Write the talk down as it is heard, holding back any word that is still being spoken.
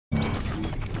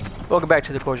Welcome back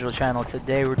to the Cordial channel.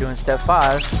 Today we're doing step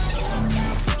 5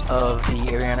 of the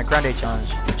Ariana Grande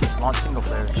challenge, which is launch single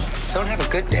flares. Don't have a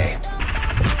good day.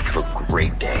 Have a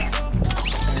great day. And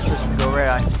then just go right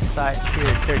outside here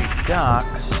at 30 docks.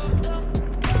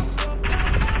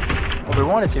 What we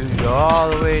wanted to go all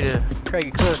the way to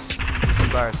Craggy Cliffs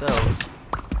by ourselves.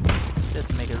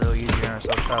 Just to make it a little easier on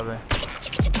ourselves probably. Let's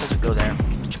just go there.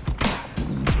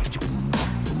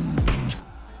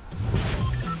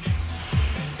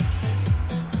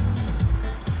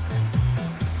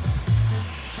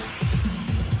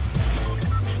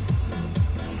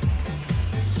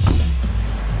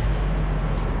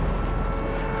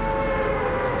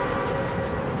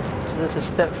 This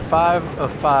is step 5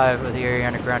 of 5 of the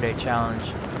Ariana Grande challenge,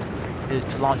 is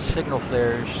to launch signal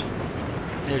flares.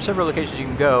 And there's several locations you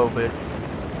can go, but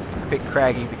I picked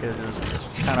Craggy because it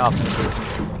was kind of off in the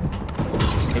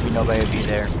distance. Maybe nobody would be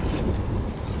there.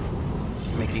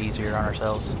 Make it easier on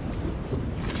ourselves.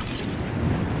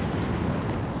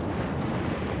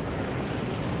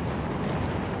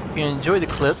 If you enjoy the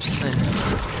clips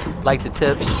and like the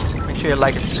tips, make sure you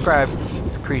like and subscribe.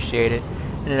 Appreciate it.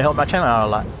 And it'll help my channel out a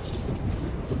lot.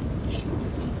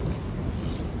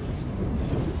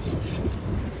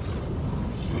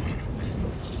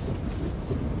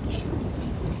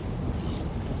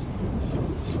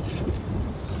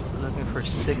 For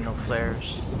signal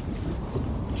flares.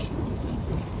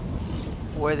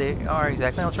 Where they are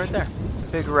exactly? Oh, it's right there. It's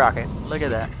a big rocket. Look at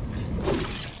that.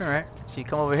 Alright, so you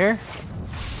come over here,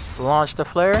 launch the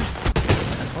flare.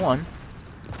 That's one.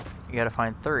 You gotta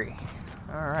find 3.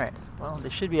 Alright, well, they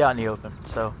should be out in the open.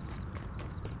 So,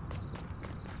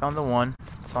 found the one.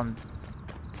 It's on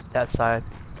that side.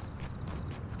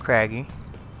 Craggy.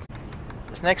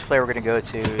 This next flare we're gonna go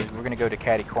to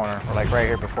Caddy Corner, or like right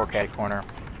here before Caddy Corner.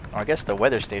 Or I guess the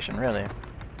weather station, really.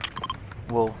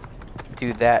 We'll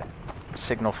do that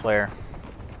signal flare.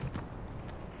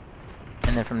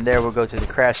 And then from there we'll go to the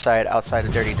crash site outside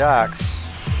of Dirty Docks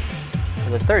for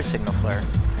the 3rd signal flare.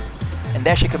 And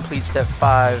that should complete step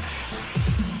 5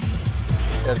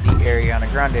 of the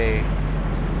Ariana Grande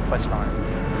quest line.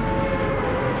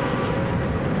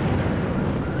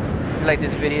 If you like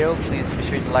this video, please be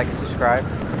sure to like and subscribe.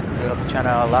 It'll help the channel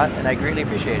out a lot, and I greatly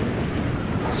appreciate it.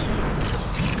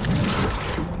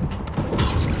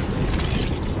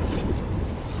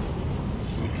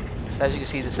 As you can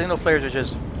see, the signal flares are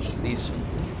just these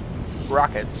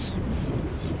rockets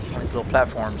on these little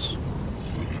platforms.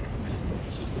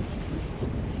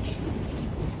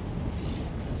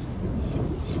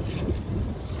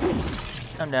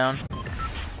 Come down,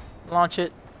 launch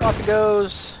it, off it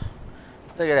goes.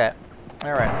 Look at that.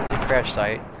 Alright, the crash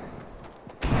site.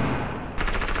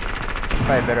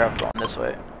 Probably better off going this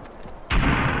way.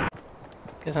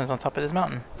 Guess it's on top of this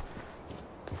mountain.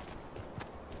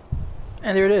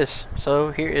 And there it is.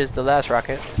 So here is the last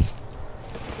rocket.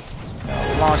 Now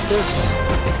we'll launch this.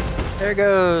 There it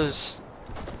goes.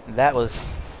 That was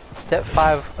step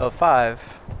 5 of 5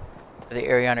 of the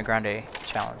Ariana Grande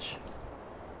challenge.